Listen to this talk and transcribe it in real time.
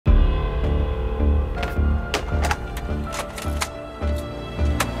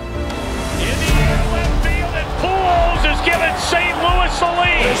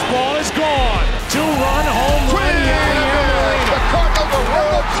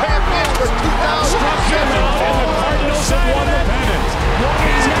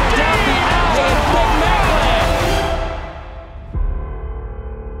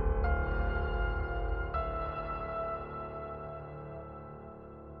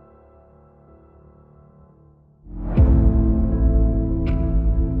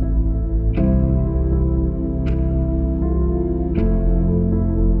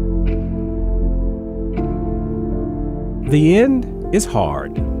The end is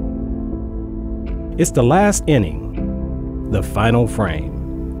hard. It's the last inning, the final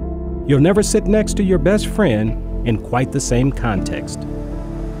frame. You'll never sit next to your best friend in quite the same context.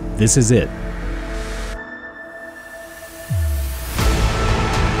 This is it.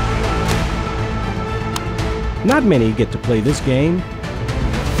 Not many get to play this game.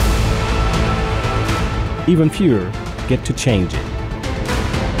 Even fewer get to change it.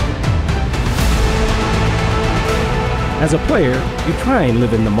 As a player, you try and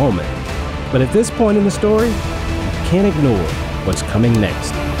live in the moment. But at this point in the story, you can't ignore what's coming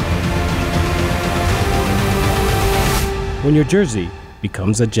next. When your jersey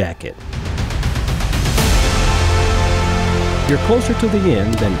becomes a jacket. You're closer to the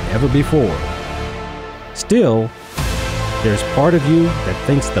end than ever before. Still, there's part of you that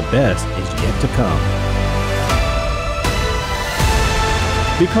thinks the best is yet to come.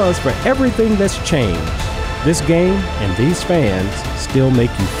 Because for everything that's changed, this game and these fans still make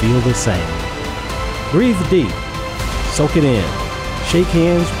you feel the same. Breathe deep, soak it in, shake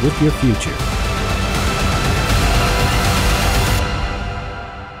hands with your future.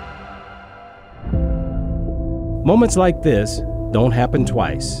 Moments like this don't happen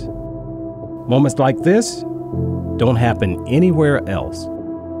twice. Moments like this don't happen anywhere else.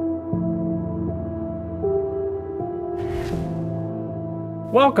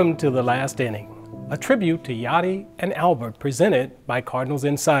 Welcome to The Last Inning, a tribute to Yadi and Albert presented by Cardinals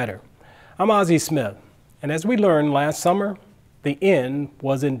Insider. I'm Ozzie Smith, and as we learned last summer, the end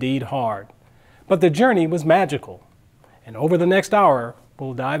was indeed hard, but the journey was magical. And over the next hour,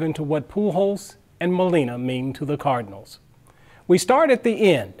 we'll dive into what Pujols and Molina mean to the Cardinals. We start at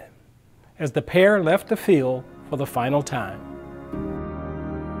the end, as the pair left the field for the final time.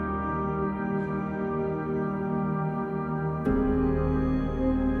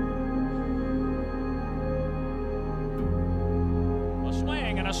 A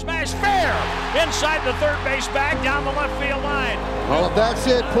swing and a smash fair inside the third base bag down the left field line. Well, that's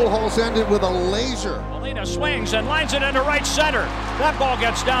it. Pujols ended with a laser. Molina swings and lines it into right center. That ball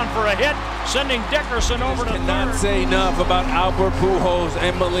gets down for a hit, sending Dickerson over to third. Cannot say enough about Albert Pujols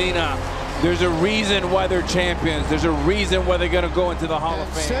and Molina. There's a reason why they're champions. There's a reason why they're going to go into the Hall of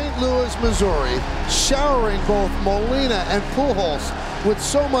Fame. St. Louis, Missouri, showering both Molina and Pujols with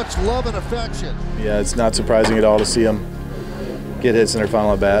so much love and affection. Yeah, it's not surprising at all to see them get hits in their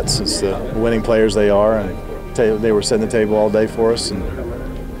final at-bats. It's the winning players they are, and they were setting the table all day for us. And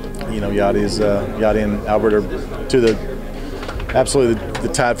you know, Yadi and Albert are absolutely the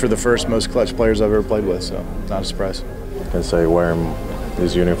tied for the first most clutch players I've ever played with. So not a surprise. I can say wearing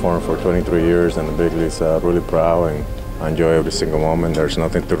this uniform for 23 years in the big leagues, really proud, and I enjoy every single moment. There's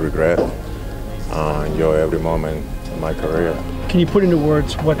nothing to regret. I enjoy every moment in my career. Can you put into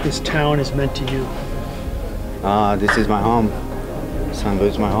words what this town has meant to you? This is my home. St. Louis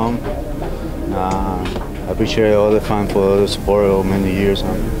is my home. I appreciate all the fans for the support over many years.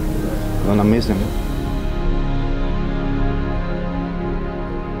 I'm gonna miss them.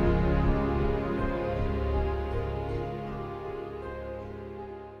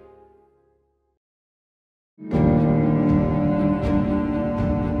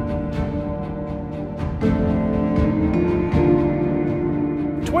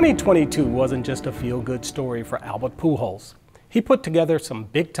 '22 wasn't just a feel-good story for Albert Pujols. He put together some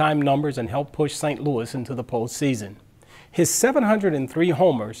big-time numbers and helped push St. Louis into the postseason. His 703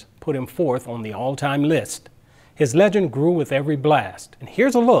 homers put him fourth on the all-time list. His legend grew with every blast. And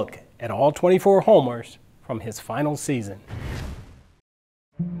here's a look at all 24 homers from his final season.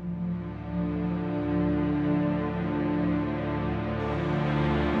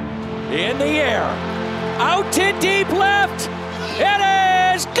 In the air, out to deep left. It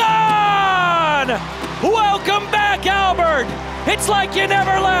is gone! Welcome back, Albert! It's like you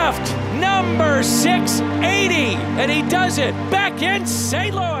never left. Number 680, and he does it back in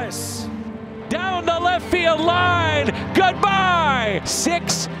St. Louis. Down the left field line. Goodbye,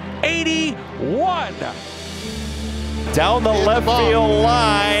 681. Down the left field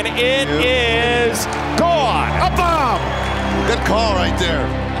line, it is gone. A bomb! Good call right there.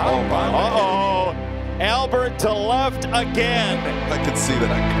 Uh-oh. Albert to left again. I could see that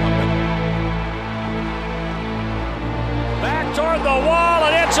coming. Back toward the wall,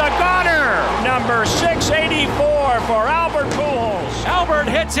 and it's a goner. Number 684 for Albert Pujols. Albert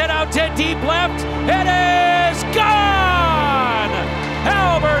hits it out to deep left. It is gone.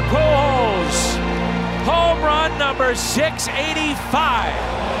 Albert Pujols. Home run number 685.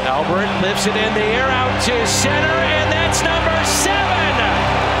 Albert lifts it in the air out to center, and that's number 7.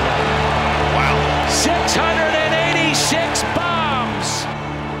 686 bombs.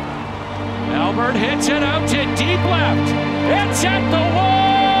 Albert hits it out to deep left. It's at the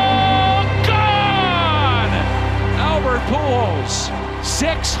wall. Gone! Albert Pujols,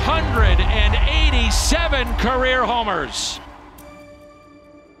 687 career homers.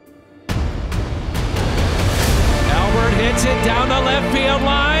 Albert hits it down the left field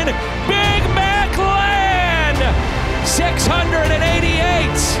line. Big Mac land!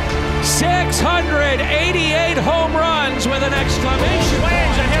 688! 688 home runs with an exclamation.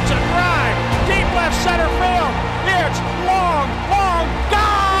 Swings and hits a drive. Deep left center field. It's long, long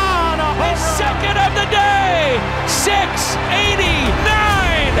gone! The second of the day! 689!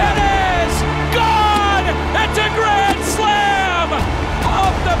 It is gone! It's a grand slam!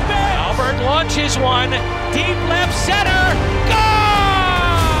 Off the bench! Albert launches one. Deep left center.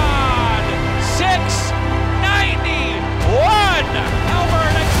 Gone! 691!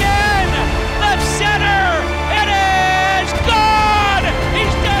 Albert again! Left center! It is gone!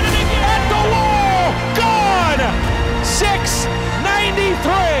 He's done it again! At the wall! Gone!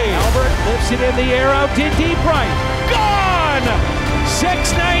 693! Albert lifts it in the air out to deep right. Gone!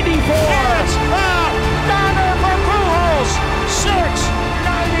 694! It's a goner for Pujols!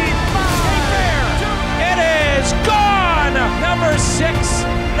 695! It is gone! Number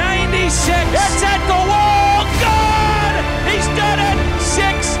 696! It's at the wall! Gone! He's done it!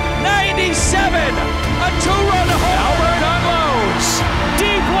 697! A two-run home! Albert unloads!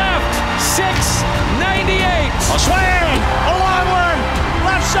 Deep left! 698! A swing! A long one!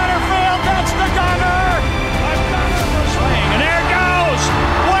 Left center field! That's the gunner! A gunner for swing! And there it goes!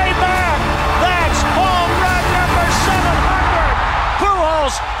 Way back! That's home run number 700!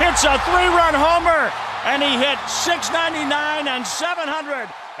 Pujols hits a three-run homer! And he hit 699 and 700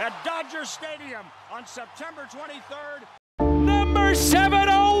 at Dodger Stadium on September 23rd. Number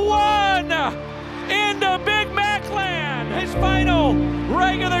 701 into Big Mac land. His final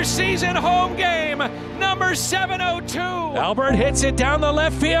regular season home game. Number 702. Albert hits it down the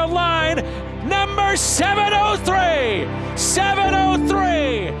left field line. Number 703.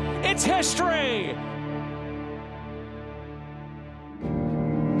 703. It's history.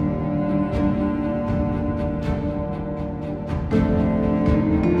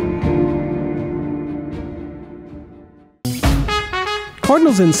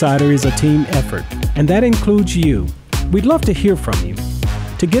 Cardinals Insider is a team effort, and that includes you. We'd love to hear from you.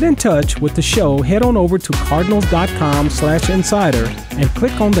 To get in touch with the show, head on over to cardinals.com/insider and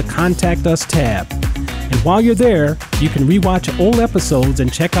click on the Contact Us tab. And while you're there, you can rewatch old episodes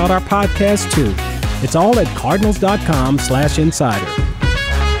and check out our podcast too. It's all at cardinals.com/insider.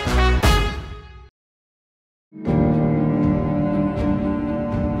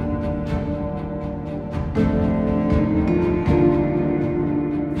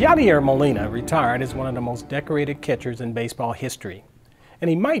 Yadier Molina retired as one of the most decorated catchers in baseball history, and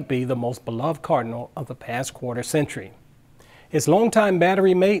he might be the most beloved Cardinal of the past quarter century. His longtime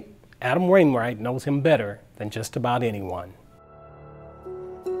battery mate, Adam Wainwright, knows him better than just about anyone.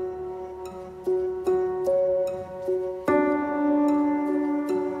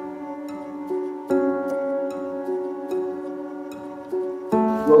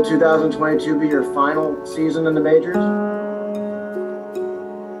 Will 2022 be your final season in the majors?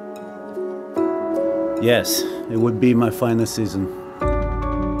 Yes, it would be my final season.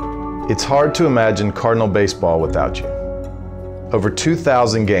 It's hard to imagine Cardinal baseball without you. Over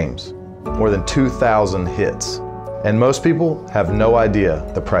 2,000 games, more than 2,000 hits, and most people have no idea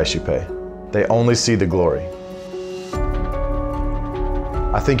the price you pay. They only see the glory.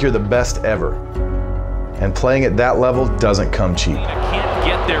 I think you're the best ever, and playing at that level doesn't come cheap. Can't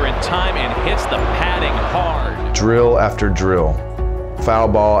get there in time and hits the padding hard. Drill after drill, foul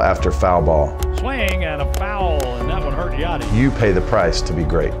ball after foul ball. Swing and a foul, and that one hurt Yadi. You pay the price to be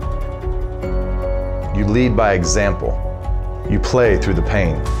great. You lead by example. You play through the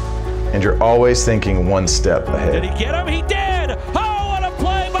pain. And you're always thinking one step ahead. Did he get him? He did! Oh, what a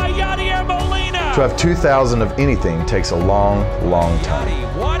play by Yadier Molina! To have 2,000 of anything takes a long, long time. Yadi,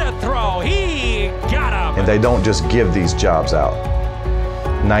 what a throw! He got him! And they don't just give these jobs out.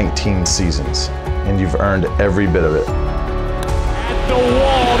 19 seasons, and you've earned every bit of it. At the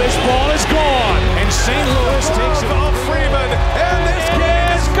wall, this ball is gone! And St. Louis takes it off Freeman, and this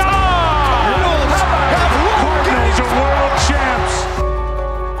game is gone! Cardinals are world champs!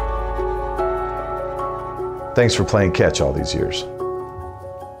 Thanks for playing catch all these years.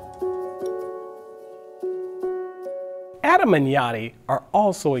 Adam and Yadi are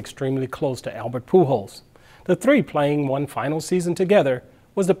also extremely close to Albert Pujols. The three playing one final season together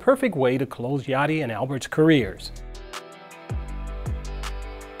was the perfect way to close Yadi and Albert's careers.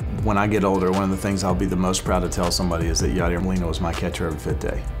 When I get older, one of the things I'll be the most proud to tell somebody is that Yadier Molina was my catcher every fifth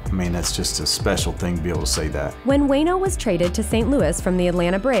day. I mean, that's just a special thing to be able to say that. When Waino was traded to St. Louis from the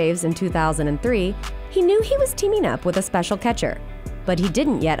Atlanta Braves in 2003, he knew he was teaming up with a special catcher, but he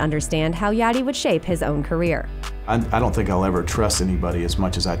didn't yet understand how Yadi would shape his own career. I don't think I'll ever trust anybody as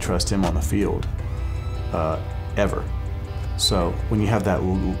much as I trust him on the field, ever. So when you have that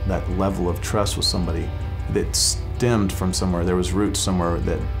level of trust with somebody that stemmed from somewhere, there was roots somewhere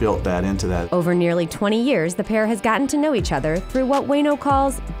that built that into that. Over nearly 20 years, the pair has gotten to know each other through what Waino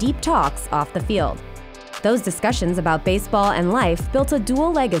calls deep talks off the field. Those discussions about baseball and life built a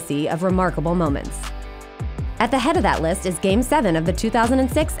dual legacy of remarkable moments. At the head of that list is Game 7 of the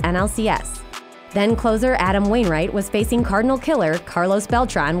 2006 NLCS. Then closer Adam Wainwright was facing Cardinal killer Carlos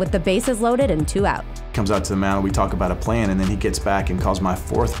Beltran with the bases loaded and 2 out. Comes out to the mound, we talk about a plan, and then he gets back and calls my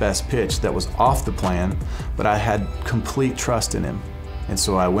 4th best pitch that was off the plan, but I had complete trust in him. And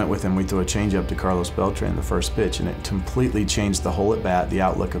so I went with him. We threw a changeup to Carlos Beltran, the first pitch, and it completely changed the whole at-bat. The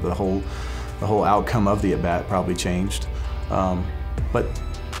outlook of the whole outcome of the at-bat probably changed. But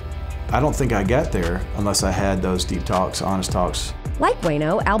I don't think I got there unless I had those deep talks, honest talks. Like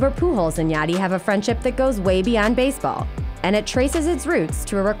Waino, Albert Pujols and Yadi have a friendship that goes way beyond baseball, and it traces its roots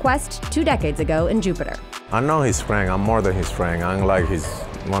to a request 2 decades ago in Jupiter. I know his friend. I'm more than his friend. I'm like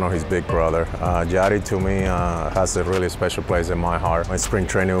one of his big brother. Yadi to me has a really special place in my heart. In spring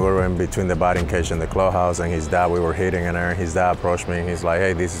training, we were in between the batting cage and the clubhouse, and his dad, we were hitting in there. His dad approached me, and he's like,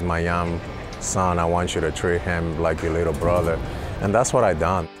 hey, this is my young son. I want you to treat him like your little brother. And that's what I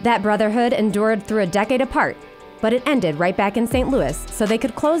done. That brotherhood endured through a decade apart, but it ended right back in St. Louis so they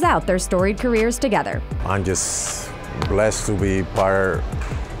could close out their storied careers together. I'm just blessed to be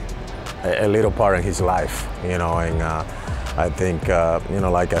a little part in his life, you know, and I think, you know,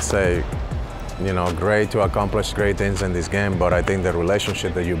 like I say, you know, great to accomplish great things in this game, but I think the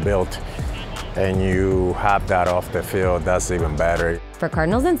relationship that you built and you have that off the field, that's even better. For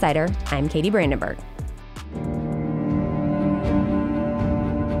Cardinals Insider, I'm Katie Brandenburg.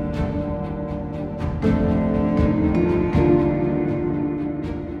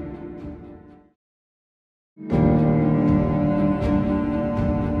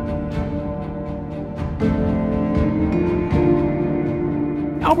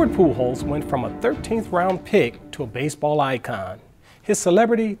 Albert Pujols went from a 13th round pick to a baseball icon. His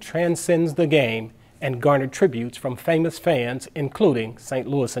celebrity transcends the game and garnered tributes from famous fans, including St.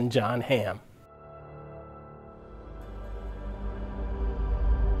 Louis and Jon Hamm.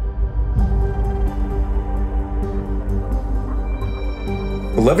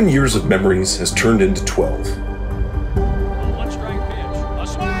 "11 years of memories has turned into 12.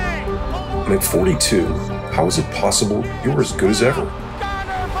 And at 42, how is it possible you're as good as ever?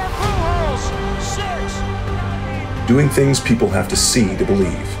 Doing things people have to see to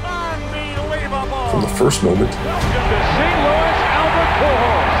believe. From the first moment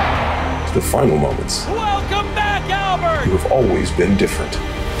to the final moments, Welcome back, Albert! you have always been different.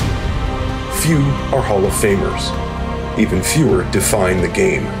 Few are Hall of Famers. Even fewer define the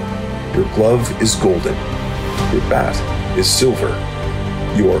game. Your glove is golden. Your bat is silver.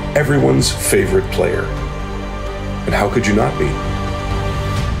 You are everyone's favorite player. And how could you not be?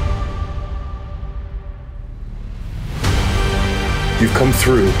 You've come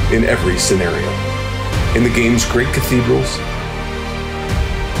through in every scenario. In the game's great cathedrals,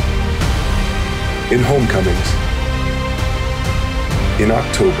 in homecomings, in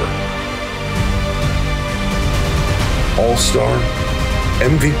October, All-Star,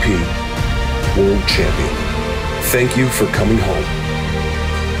 MVP, World Champion. Thank you for coming home.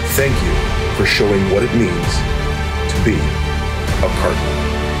 Thank you for showing what it means to be a Cardinal.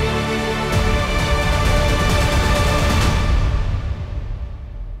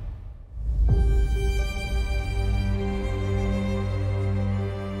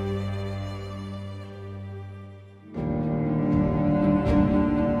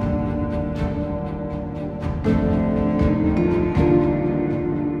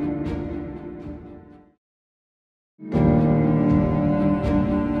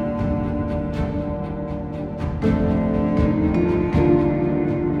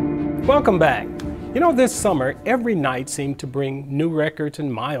 Welcome back. You know, this summer, every night seemed to bring new records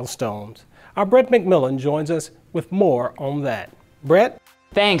and milestones. Our Brett McMillan joins us with more on that. Brett?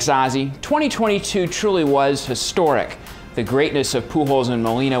 Thanks, Ozzy. 2022 truly was historic. The greatness of Pujols and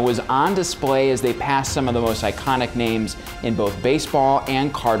Molina was on display as they passed some of the most iconic names in both baseball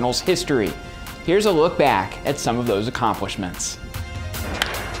and Cardinals history. Here's a look back at some of those accomplishments.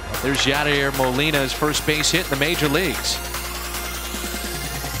 There's Yadier Molina's first base hit in the major leagues.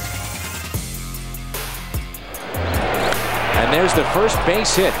 And there's the first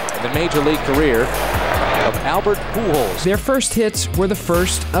base hit in the major league career of Albert Pujols. Their first hits were the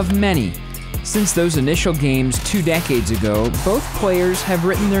first of many. Since those initial games 2 decades ago, both players have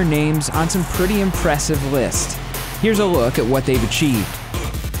written their names on some pretty impressive lists. Here's a look at what they've achieved.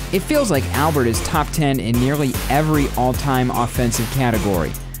 It feels like Albert is top 10 in nearly every all-time offensive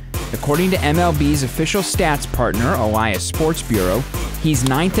category. According to MLB's official stats partner, Elias Sports Bureau, he's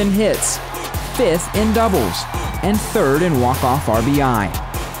 9th in hits, 5th in doubles, and 3rd in walk-off RBI,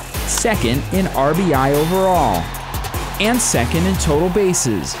 2nd in RBI overall, and 2nd in total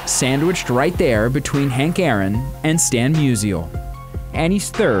bases, sandwiched right there between Hank Aaron and Stan Musial. And he's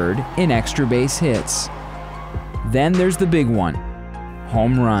 3rd in extra base hits. Then there's the big one,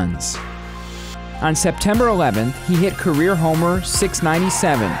 home runs. On September 11th, he hit career homer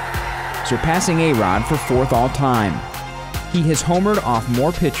 697, surpassing A-Rod for 4th all-time. He has homered off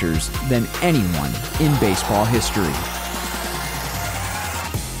more pitchers than anyone in baseball history.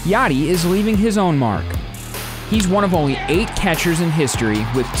 Yadi is leaving his own mark. He's one of only 8 catchers in history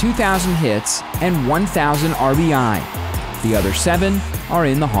with 2,000 hits and 1,000 RBI. The other 7 are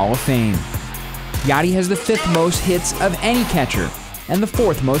in the Hall of Fame. Yadi has the 5th most hits of any catcher and the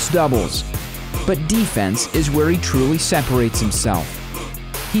 4th most doubles. But defense is where he truly separates himself.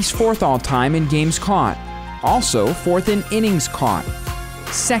 He's 4th all-time in games caught, also 4th in innings caught,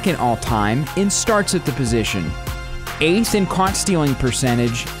 2nd all-time in starts at the position, 8th in caught stealing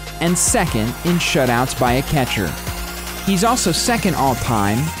percentage, and 2nd in shutouts by a catcher. He's also 2nd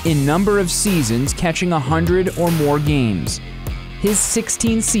all-time in number of seasons catching 100 or more games. His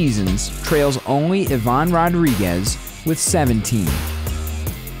 16 seasons trails only Ivan Rodriguez with 17.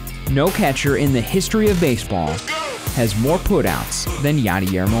 No catcher in the history of baseball has more putouts than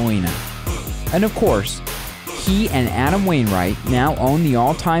Yadier Molina. And of course, he and Adam Wainwright now own the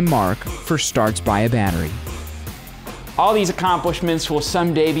all-time mark for starts by a battery. All these accomplishments will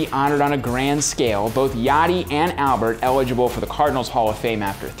someday be honored on a grand scale, both Yadi and Albert eligible for the Cardinals Hall of Fame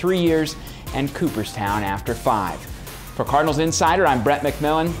after 3 years and Cooperstown after 5. For Cardinals Insider, I'm Brett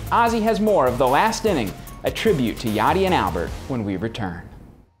McMillan. Ozzie has more of The Last Inning, a tribute to Yadi and Albert, when we return.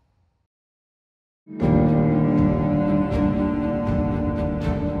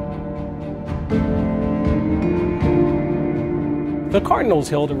 The Cardinals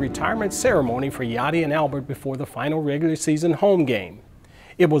held a retirement ceremony for Yadi and Albert before the final regular season home game.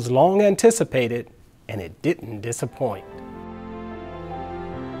 It was long anticipated, and it didn't disappoint.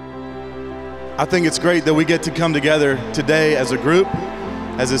 I think it's great that we get to come together today as a group,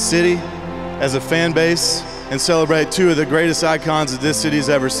 as a city, as a fan base, and celebrate 2 of the greatest icons that this city's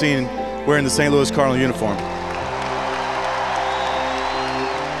ever seen wearing the St. Louis Cardinal uniform.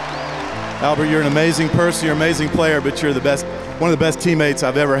 Albert, you're an amazing person, you're an amazing player, but you're the best, one of the best teammates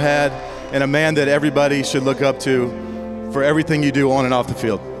I've ever had, and a man that everybody should look up to for everything you do on and off the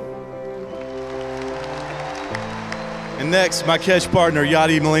field. And next, my catch partner,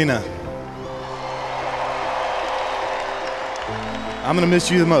 Yadi Molina. I'm gonna miss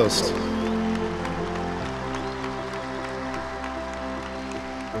you the most.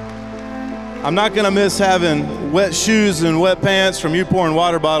 I'm not gonna miss having wet shoes and wet pants from you pouring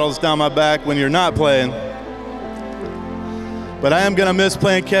water bottles down my back when you're not playing. But I am gonna miss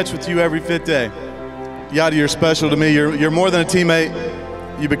playing catch with you every 5th day. Yadi, you're special to me. You're more than a teammate.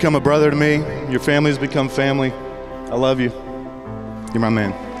 You become a brother to me. Your family's become family. I love you. You're my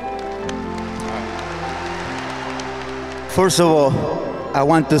man. First of all, I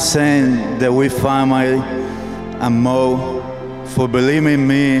want to thank the We family and Mo for believing in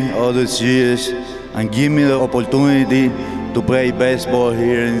me all these years and give me the opportunity to play baseball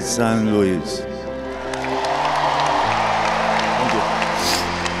here in St. Louis. Thank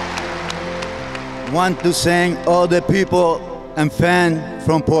you. Want to thank all the people and fans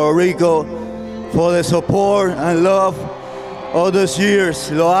from Puerto Rico for the support and love all those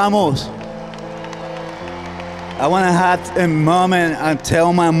years. Lo amos. I want to have a moment and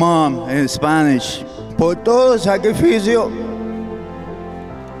tell my mom in Spanish, por todo el sacrificio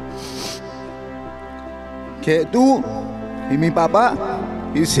que tú y mi papá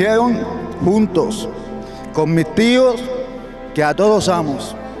hicieron juntos con mis tíos que a todos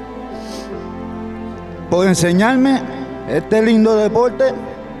amos, por enseñarme este lindo deporte,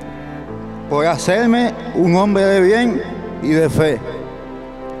 por hacerme un hombre de bien y de fe.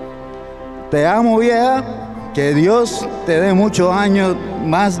 Te amo, vieja, que Dios te dé muchos años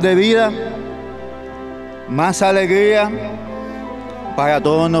más de vida, más alegría para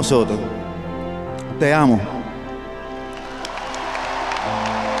todos nosotros. Te amo.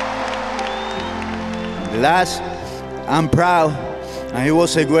 Last, I'm proud, and it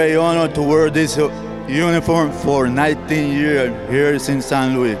was a great honor to wear this uniform for 19 years here in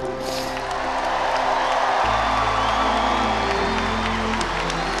St. Louis.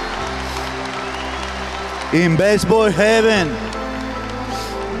 in baseball heaven.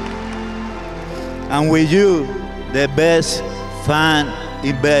 And with you, the best fan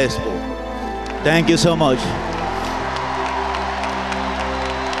in baseball. Thank you so much.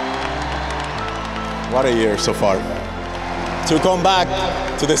 What a year so far. To come back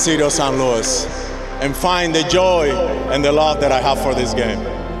to the city of St. Louis and find the joy and the love that I have for this game.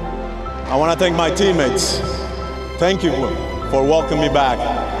 I want to thank my teammates. Thank you for welcoming me back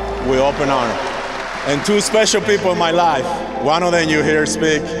with open arms. And two special people in my life. One of them you hear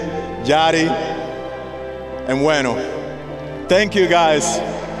speak, Yadi and Bueno. Thank you guys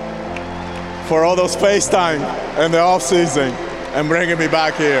for all those FaceTime in the off season and bringing me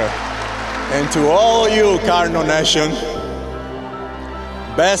back here. And to all you Cardinal Nation,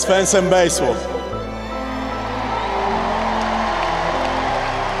 best fans in baseball,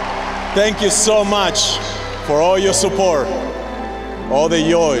 thank you so much for all your support, all the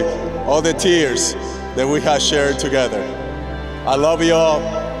joy, all the tears that we have shared together. I love you all.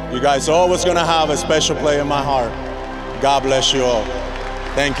 You guys are always gonna have a special place in my heart. God bless you all.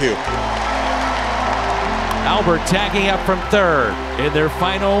 Thank you. Albert tagging up from third in their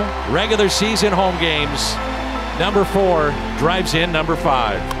final regular season home games. Number 4 drives in number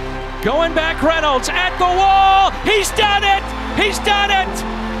 5. Going back, Reynolds at the wall. He's done it. He's done it.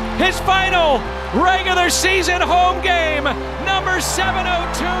 His final regular season home game, number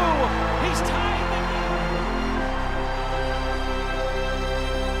 702. He's tied.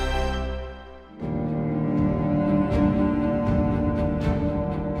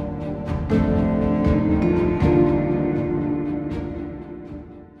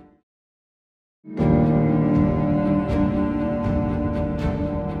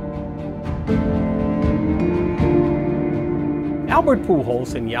 Albert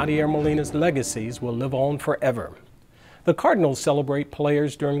Pujols and Yadier Molina's legacies will live on forever. The Cardinals celebrate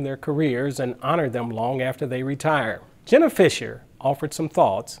players during their careers and honor them long after they retire. Jenna Fischer offered some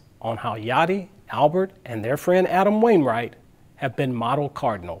thoughts on how Yadi, Albert, and their friend Adam Wainwright have been model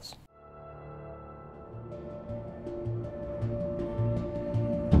Cardinals.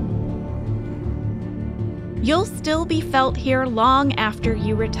 You'll still be felt here long after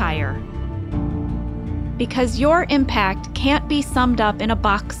you retire, because your impact can't be summed up in a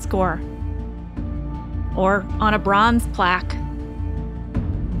box score or on a bronze plaque.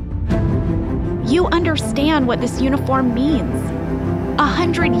 You understand what this uniform means. A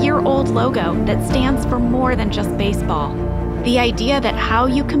 100-year-old logo that stands for more than just baseball. The idea that how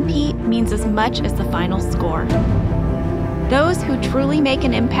you compete means as much as the final score. Those who truly make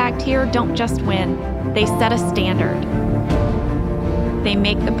an impact here don't just win, they set a standard. They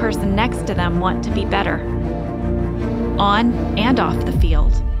make the person next to them want to be better, on and off the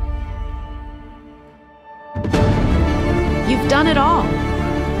field. You've done it all.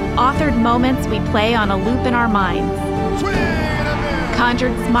 Authored moments we play on a loop in our minds.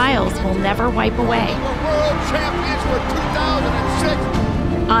 Conjured smiles we'll never wipe away.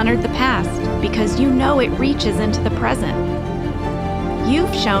 Honored the past because you know it reaches into the present.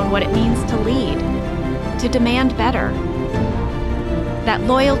 You've shown what it means to lead, to demand better. That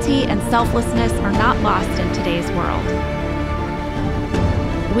loyalty and selflessness are not lost in today's world.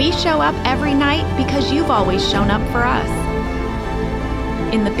 We show up every night because you've always shown up for us.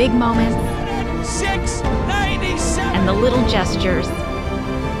 In the big moments, 697, and the little gestures,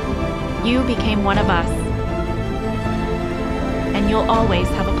 you became one of us. And you'll always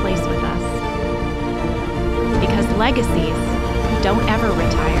have a place with us. Because legacies don't ever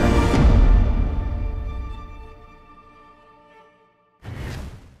retire.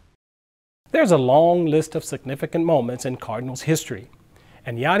 There's a long list of significant moments in Cardinals history,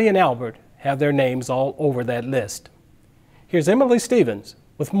 and Yadi and Albert have their names all over that list. Here's Emily Stevens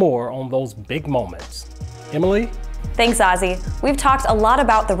with more on those big moments. Emily? Thanks, Ozzy. We've talked a lot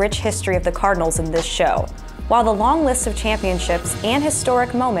about the rich history of the Cardinals in this show. While the long list of championships and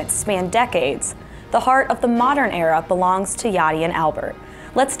historic moments span decades, the heart of the modern era belongs to Yadi and Albert.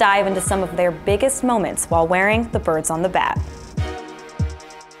 Let's dive into some of their biggest moments while wearing the birds on the bat.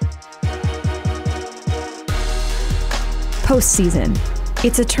 Postseason.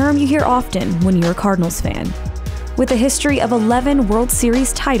 It's a term you hear often when you're a Cardinals fan. With a history of 11 World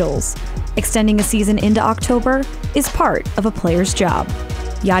Series titles, extending a season into October is part of a player's job.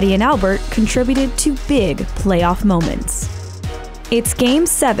 Yadi and Albert contributed to big playoff moments. It's Game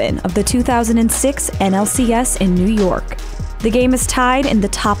 7 of the 2006 NLCS in New York. The game is tied in the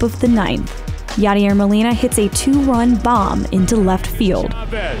top of the 9th. Yadier Molina hits a 2-run bomb into left field.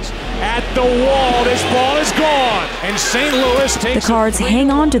 At the wall, this ball is gone, and St. Louis takes the Cards hang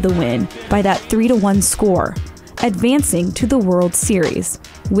on to the win by that 3-1 score, advancing to the World Series,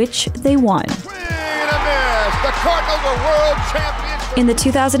 which they won. Wait a minute. Cardinals are world champions. In the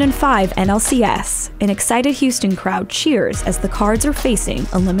 2005 NLCS, an excited Houston crowd cheers as the Cards are facing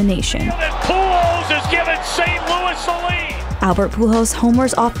elimination. Pujols has given St. Louis the lead. Albert Pujols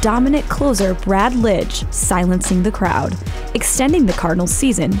homers off dominant closer Brad Lidge, silencing the crowd, extending the Cardinals'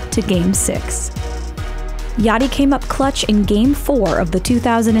 season to Game 6. Yadi came up clutch in Game 4 of the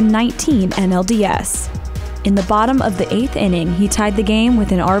 2019 NLDS. In the bottom of the 8th inning, he tied the game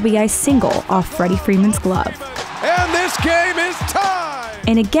with an RBI single off Freddie Freeman's glove. And this game is tied.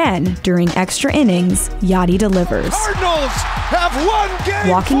 And again, during extra innings, Yadi delivers. Cardinals have won Game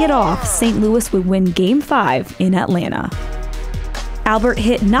 4. Walking it off, St. Louis would win Game 5 in Atlanta. Albert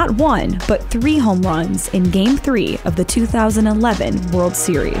hit not 1, but 3 home runs in Game 3 of the 2011 World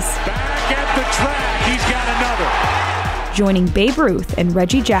Series. Back at the track, he's got another. Joining Babe Ruth and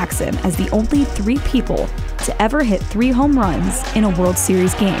Reggie Jackson as the only 3 people to ever hit 3 home runs in a World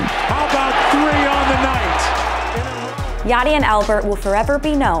Series game. How about 3 on the night? Yadi and Albert will forever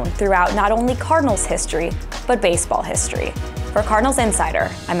be known throughout not only Cardinals history, but baseball history. For Cardinals Insider,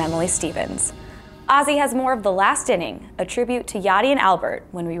 I'm Emily Stevens. Ozzy has more of The Last Inning, a tribute to Yadi and Albert,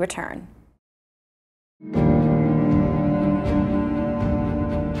 when we return.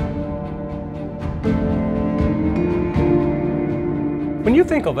 When you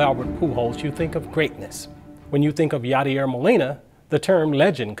think of Albert Pujols, you think of greatness. When you think of Yadier Molina, the term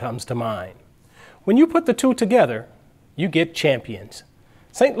legend comes to mind. When you put the two together, you get champions.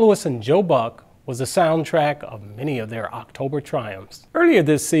 St. Louis and Joe Buck was the soundtrack of many of their October triumphs. Earlier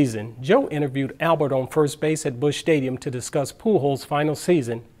this season, Joe interviewed Albert on first base at Busch Stadium to discuss Pujols' final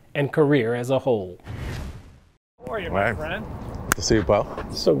season and career as a whole. How are you, my friend? Good to see you, pal.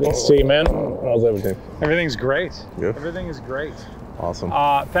 So good to see you, man. How's everything? Everything's great. Good. Everything is great. Awesome.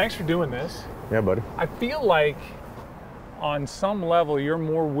 Thanks for doing this. Yeah, buddy. I feel like on some level you're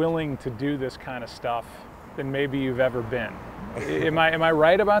more willing to do this kind of stuff than maybe you've ever been. Am I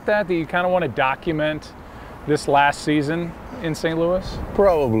right about that? That you kind of want to document this last season in St. Louis?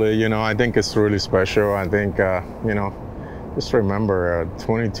 Probably. You know, I think it's really special. I think, you know, just remember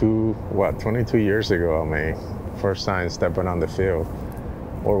 22 years ago, I mean, first time stepping on the field.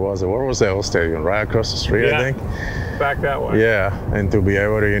 Where was it? Where was the old stadium? Right across the street, yeah, I think. Back that way. Yeah, and to be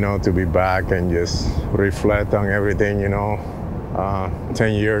able to, you know, to be back and just reflect on everything, you know,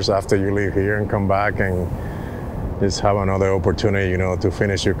 10 years after you leave here and come back and just have another opportunity, you know, to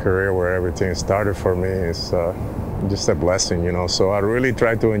finish your career where everything started for me is just a blessing, you know. So I really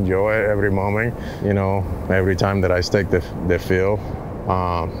try to enjoy every moment, you know, every time that I take the field,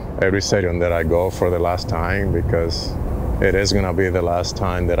 every stadium that I go for the last time, because it is going to be the last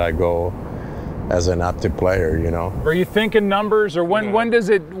time that I go as an active player, you know. Are you thinking numbers, or when does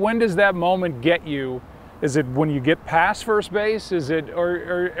that moment get you? Is it when you get past first base? Is it,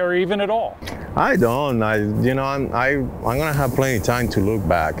 or even at all? I don't. I'm gonna have plenty of time to look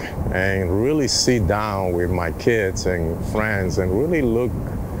back and really sit down with my kids and friends and really look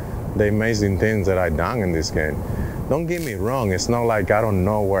the amazing things that I've done in this game. Don't get me wrong. It's not like I don't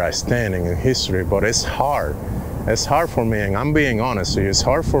know where I stand in history, but it's hard. It's hard for me, and I'm being honest with you. It's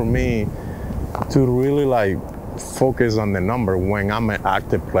hard for me to really like focus on the number when I'm an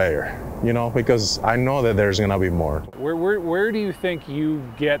active player. You know, because I know that there's gonna be more. Where do you think you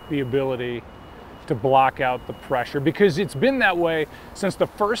get the ability to block out the pressure? Because it's been that way since the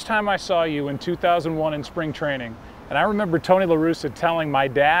first time I saw you in 2001 in spring training. And I remember Tony La Russa telling my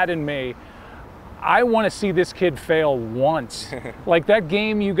dad and me, I want to see this kid fail once. Like that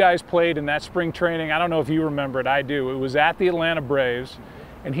game you guys played in that spring training, I don't know if you remember it, I do. It was at the Atlanta Braves,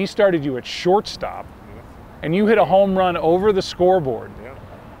 and he started you at shortstop, and you hit a home run over the scoreboard.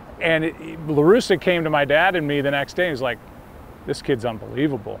 And La Russa came to my dad and me the next day and was like, this kid's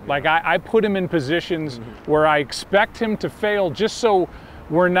unbelievable. Like I put him in positions where I expect him to fail just so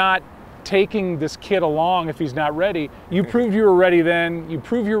we're not taking this kid along if he's not ready. You proved you were ready then, you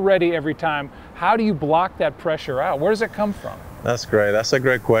prove you're ready every time. How do you block that pressure out? Where does it come from? That's great. That's a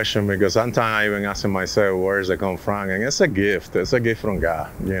great question, because sometimes I even asking myself, where does it come from? And it's a gift. It's a gift from God.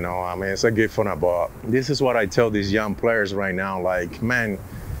 You know, I mean, it's a gift from above. This is what I tell these young players right now. Like, man,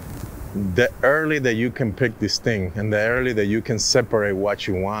 the early that you can pick this thing and the early that you can separate what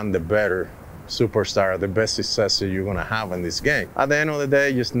you want, the better superstar, the best success that you're gonna have in this game. At the end of the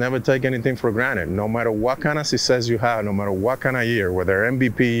day, just never take anything for granted. No matter what kind of success you have, no matter what kind of year, whether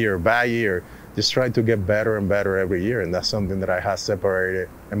MVP or bad year, just try to get better and better every year. And that's something that I have separated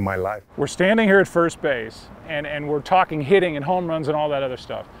in my life. We're standing here at first base and we're talking hitting and home runs and all that other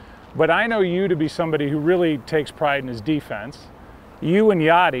stuff. But I know you to be somebody who really takes pride in his defense. You and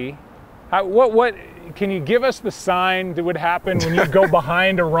Yadi, what can you give us the sign that would happen when you go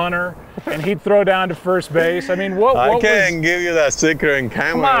behind a runner and he'd throw down to first base. I mean, what I can't give you that secret in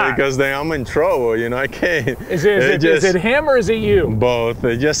camera because then I'm in trouble, you know, I can't. Is it him or is it you? Both.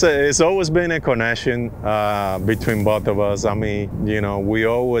 It's always been a connection between both of us. I mean, you know, we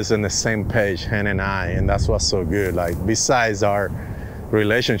always on the same page, Hen and I, and that's what's so good. Like, besides our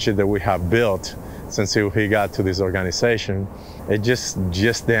relationship that we have built since he got to this organization, it's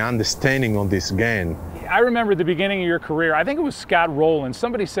just the understanding of this game. I remember at the beginning of your career, I think it was Scott Rowland,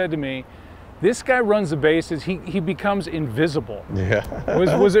 somebody said to me, this guy runs the bases, he becomes invisible. Yeah.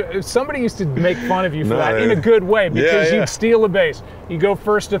 Was it, somebody used to make fun of you for that in a good way, because you'd steal a base. You go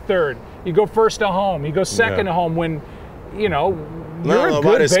first to third, you go first to home, you go second to home when, you know, you're a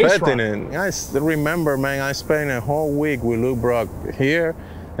good base runner. I remember, man, I spent a whole week with Luke Brock here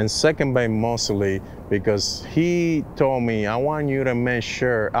and second base mostly, because he told me, I want to make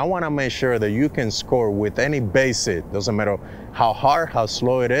sure that you can score with any base hit. Doesn't matter how hard, how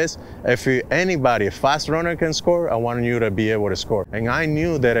slow it is. If anybody, a fast runner can score, I want you to be able to score. And I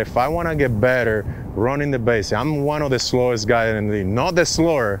knew that if I want to get better running the base, I'm one of the slowest guys in the league. Not the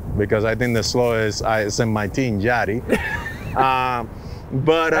slower, because I think the slowest is in my team, Yadi.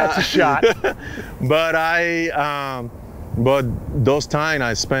 But that's a shot. But those times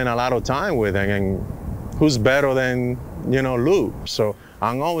I spent a lot of time with him, and who's better than, you know, Luke? So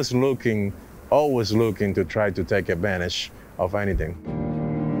I'm always looking to try to take advantage of anything.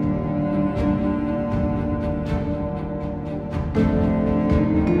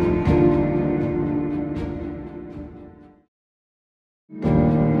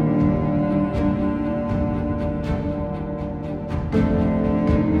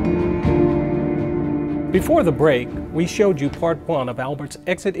 Before the break, we showed you part 1 of Albert's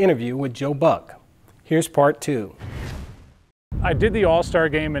exit interview with Joe Buck. Here's part 2. I did the All-Star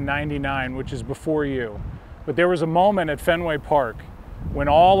game in '99, which is before you, but there was a moment at Fenway Park when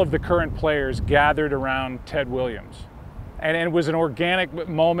all of the current players gathered around Ted Williams. And it was an organic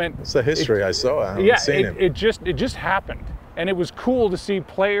moment. It's a history I saw. I haven't seen it. It just happened. And it was cool to see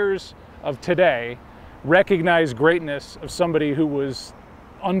players of today recognize greatness of somebody who was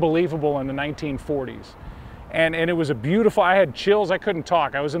unbelievable in the 1940s. And it was a beautiful, I had chills, I couldn't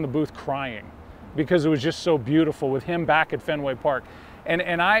talk. I was in the booth crying because it was just so beautiful with him back at Fenway Park.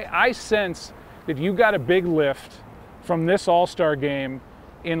 And I sense that you got a big lift from this All-Star game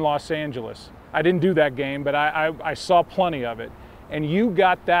in Los Angeles. I didn't do that game, but I saw plenty of it. And you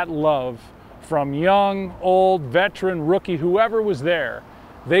got that love from young, old, veteran, rookie, whoever was there.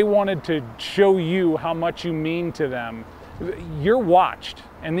 They wanted to show you how much you mean to them. You're watched,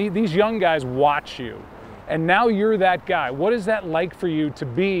 and these young guys watch you. And now you're that guy. What is that like for you to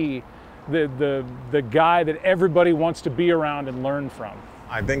be the guy that everybody wants to be around and learn from?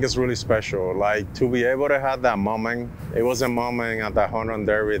 I think it's really special. Like, to be able to have that moment, it was a moment at the home run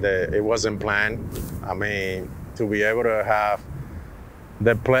derby that it wasn't planned. I mean, to be able to have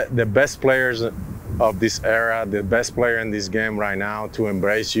the best players of this era, the best player in this game right now, to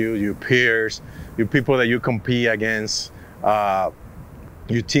embrace you, your peers, your people that you compete against,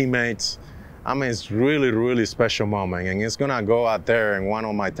 your teammates. I mean, it's really, really special moment, and it's gonna go out there in one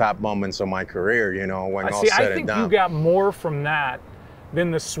of my top moments of my career, you know, when all said and done. I think you got more from that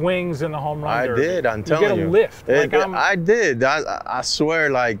than the swings and the home run derby. I did, I'm telling you. You get a lift. I did. I swear,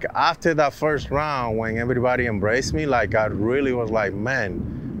 like, after that first round, when everybody embraced me, like, I really was like,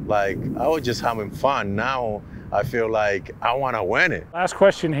 man, like, I was just having fun. Now I feel like I want to win it. Last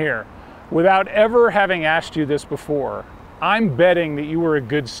question here. Without ever having asked you this before, I'm betting that you were a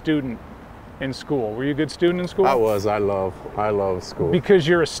good student in school. Were you a good student in school? I was. I love school. Because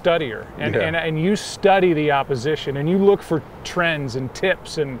you're a studier, and you study the opposition, and you look for trends and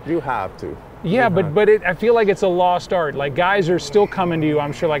tips, and you have to. Yeah, but I feel like it's a lost art. Like, guys are still coming to you,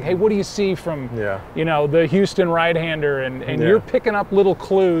 I'm sure, like, hey, what do you see from you know, the Houston right-hander, and you're picking up little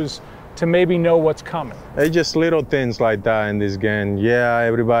clues to maybe know what's coming. It's just little things like that in this game. Yeah,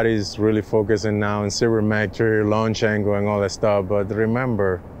 everybody's really focusing now on sabermetry, launch angle, and all that stuff. But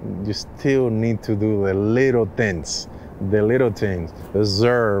remember, you still need to do the little things. The little things.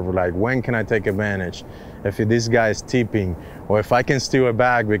 Observe, like, when can I take advantage? If this guy is tipping, or if I can steal it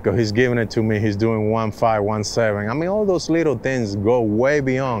back because he's giving it to me, he's doing 1-5, 1-7. I mean, all those little things go way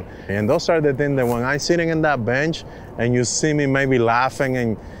beyond. And those are the things that when I'm sitting in that bench and you see me maybe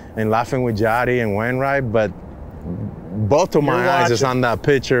laughing and laughing with Yadi and Wainwright, but both of my eyes is on that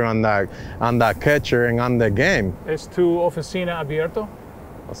pitcher, on that catcher, and on the game. Es tu oficina abierto?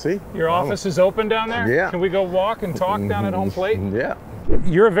 See? Your office is open down there? Yeah. Can we go walk and talk down at home plate? Yeah.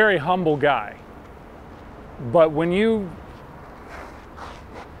 You're a very humble guy, but when you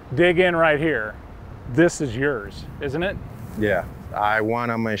dig in right here, this is yours, isn't it? Yeah. I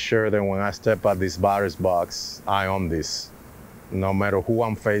want to make sure that when I step out this batter's box, I own this. No matter who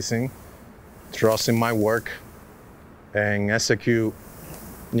I'm facing, trust in my work and execute,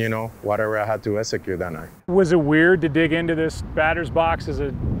 you know, whatever I had to execute that night. Was it weird to dig into this batter's box as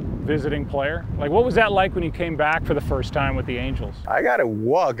a visiting player? Like, what was that like when you came back for the first time with the Angels? I got to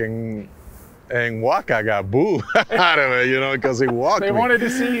walk and Waka got booed out of it, you know, because he walked They me, wanted to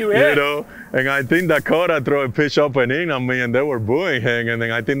see you hit. You know, and I think Dakota threw a pitch up and in on me, and they were booing him. And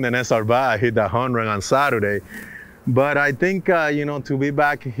then I think the next at-bat hit that 100 on Saturday. But I think, you know, to be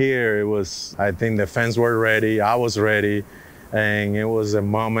back here, it was, I think the fans were ready, I was ready, and it was a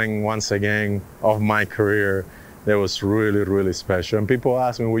moment, once again, of my career that was really, really special. And people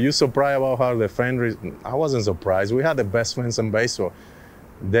ask me, were you surprised about how the fans, I wasn't surprised. We had the best fans in baseball.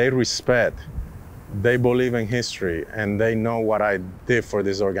 They respect, they believe in history, and they know what I did for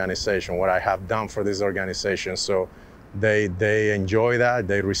this organization, what I have done for this organization. So they enjoy that,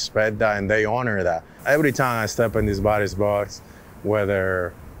 they respect that, and they honor that. Every time I step in this batter's box,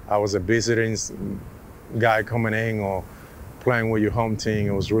 whether I was a visiting guy coming in or playing with your home team,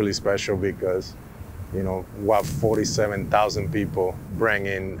 it was really special because, you know, what 47,000 people bring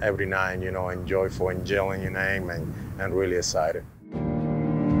in every night, you know, and joyful and yelling your name and really excited.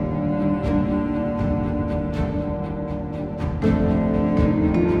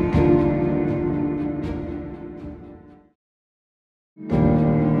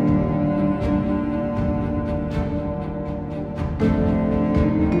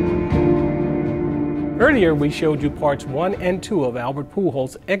 Earlier, we showed you parts 1 and 2 of Albert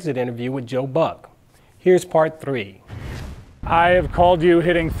Pujols' exit interview with Joe Buck. Here's part 3. I have called you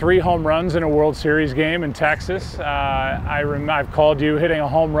hitting 3 home runs in a World Series game in Texas. I've called you hitting a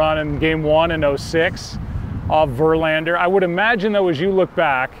home run in Game 1 in '06 off Verlander. I would imagine, though, as you look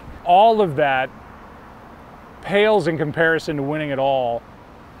back, all of that pales in comparison to winning it all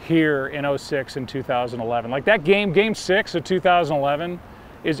here in '06 and 2011. Like that Game 6 of 2011,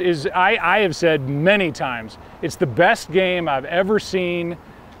 I have said many times, it's the best game I've ever seen.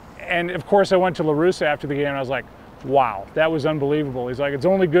 And of course I went to La Russa after the game and I was like, wow, that was unbelievable. He's like, it's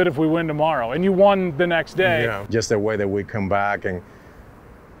only good if we win tomorrow. And you won the next day. Yeah, just the way that we come back, and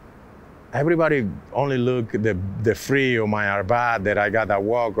everybody only look at the free or my at-bat that I got that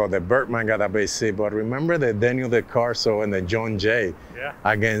walk or the Bertman got that base hit. But remember the Daniel DeCarso and the John Jay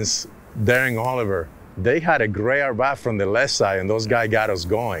against Darren Oliver. They had a great at-bat from the left side, and those guys got us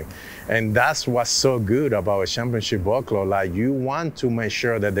going. And that's what's so good about a championship ball club. Like, you want to make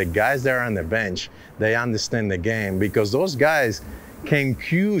sure that the guys that are on the bench, they understand the game, because those guys came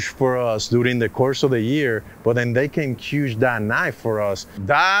huge for us during the course of the year, but then they came huge that night for us.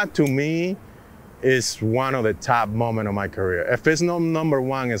 That, to me, is one of the top moments of my career. If it's not number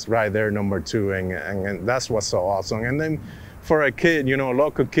 1, it's right there, number 2, and that's what's so awesome. And then for a kid, you know, a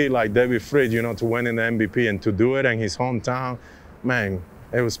local kid like David Fritz, you know, to win in the MVP and to do it in his hometown, man,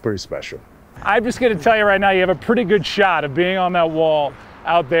 it was pretty special. I'm just going to tell you right now, you have a pretty good shot of being on that wall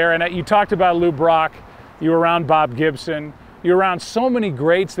out there. And you talked about Lou Brock, you were around Bob Gibson, you were around so many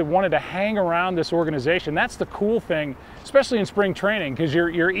greats that wanted to hang around this organization. That's the cool thing, especially in spring training, because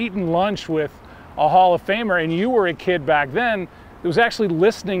you're eating lunch with a Hall of Famer, and you were a kid back then that was actually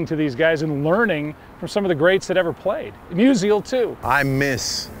listening to these guys and learning from some of the greats that ever played. Musial too. I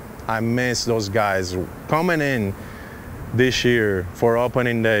miss those guys coming in this year for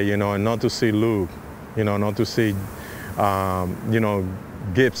opening day, you know, and not to see Luke, you know, not to see, you know,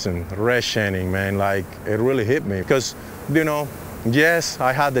 Gibson, Red Shanning, man, like, it really hit me. Because, you know, yes,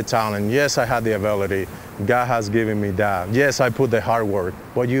 I had the talent, yes, I had the ability, God has given me that. Yes, I put the hard work,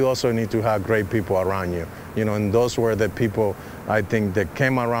 but you also need to have great people around you, you know, and those were the people, I think, that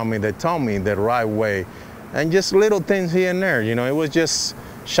came around me, that taught me the right way. And just little things here and there, you know, it was just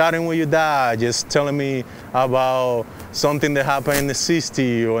shouting with your dad, just telling me about something that happened in the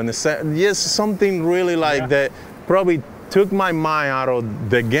 60s or in the just something really like that probably took my mind out of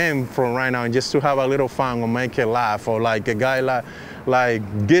the game from right now, and just to have a little fun or make it laugh. Or like a guy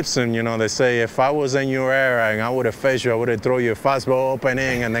like Gibson, you know, they say, if I was in your era and I would have faced you, I would have thrown you a fastball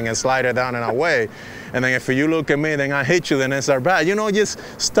opening and then a slider down and away. And then if you look at me, then I hit you, then it's our bad. You know, just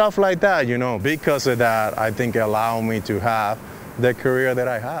stuff like that, you know. Because of that, I think it allowed me to have the career that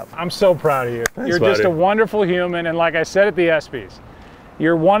I have. I'm so proud of you. Thanks, you're buddy. Just a wonderful human, and like I said at the ESPYs,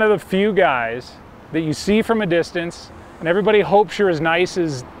 you're one of the few guys that you see from a distance, and everybody hopes you're as nice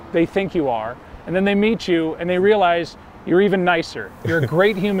as they think you are, and then they meet you and they realize you're even nicer. You're a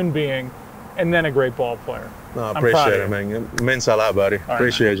great human being, and then a great ball player. No, I appreciate it, man. It means a lot, buddy. All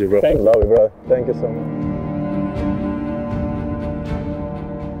Appreciate right. you, bro. Thank you. Love you, bro. Thank you so much.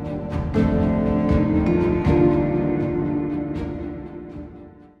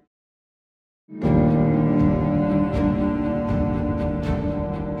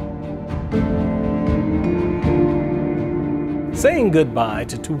 Saying goodbye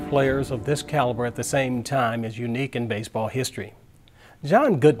to two players of this caliber at the same time is unique in baseball history.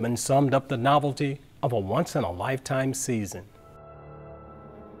 John Goodman summed up the novelty of a once-in-a-lifetime season.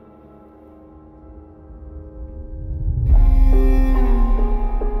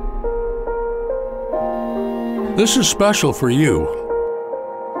 This is special for you,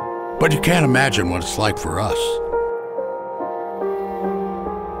 but you can't imagine what it's like for us.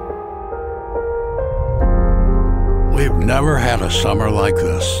 We've never had a summer like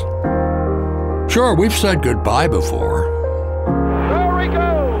this. Sure, we've said goodbye before. There we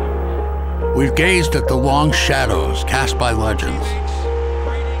go! We've gazed at the long shadows cast by legends.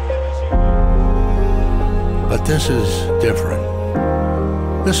 But this is different.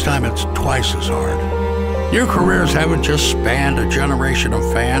 This time it's twice as hard. Your careers haven't just spanned a generation of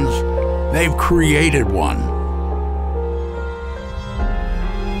fans, they've created one.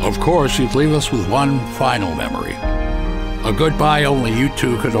 Of course, you'd leave us with one final memory. A goodbye only you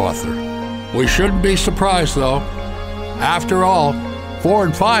two could author. We shouldn't be surprised, though. After all, 4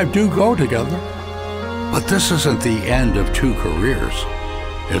 and 5 do go together. But this isn't the end of two careers.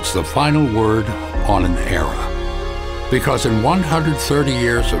 It's the final word on an era. Because in 130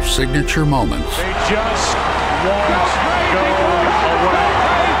 years of signature moments, They just won't go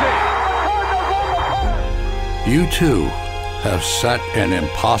away. you too have set an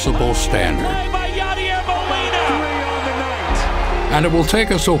impossible standard. Yadier, Molina. 3 on the night. And it will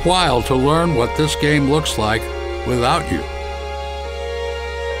take us a while to learn what this game looks like without you.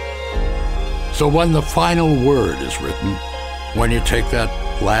 So when the final word is written, when you take that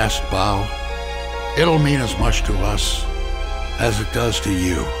last bow, it'll mean as much to us as it does to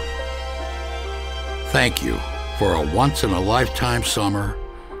you. Thank you for a once-in-a-lifetime summer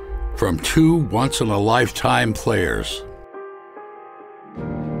from two once-in-a-lifetime players.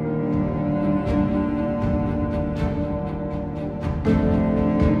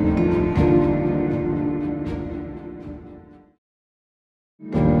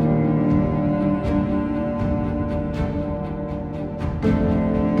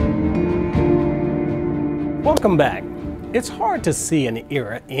 Welcome back. It's hard to see an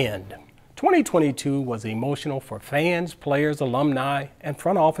era end. 2022 was emotional for fans, players, alumni, and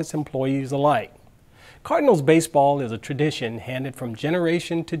front office employees alike. Cardinals baseball is a tradition handed from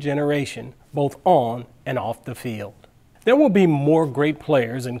generation to generation, both on and off the field. There will be more great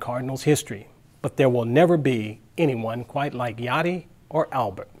players in Cardinals history, but there will never be anyone quite like Yadi or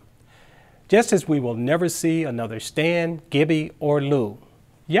Albert. Just as we will never see another Stan, Gibby, or Lou.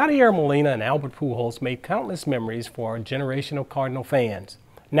 Yadier, Molina, and Albert Pujols made countless memories for a generation of Cardinal fans.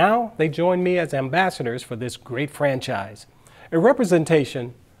 Now they join me as ambassadors for this great franchise, a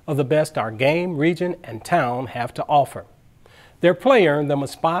representation of the best our game, region, and town have to offer. Their play earned them a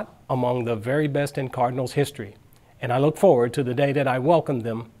spot among the very best in Cardinals history, and I look forward to the day that I welcome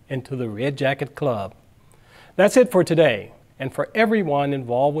them into the Red Jacket Club. That's it for today, and for everyone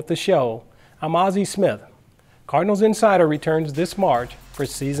involved with the show, I'm Ozzie Smith. Cardinals Insider returns this March for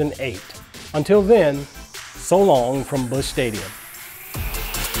Season 8. Until then, so long from Busch Stadium.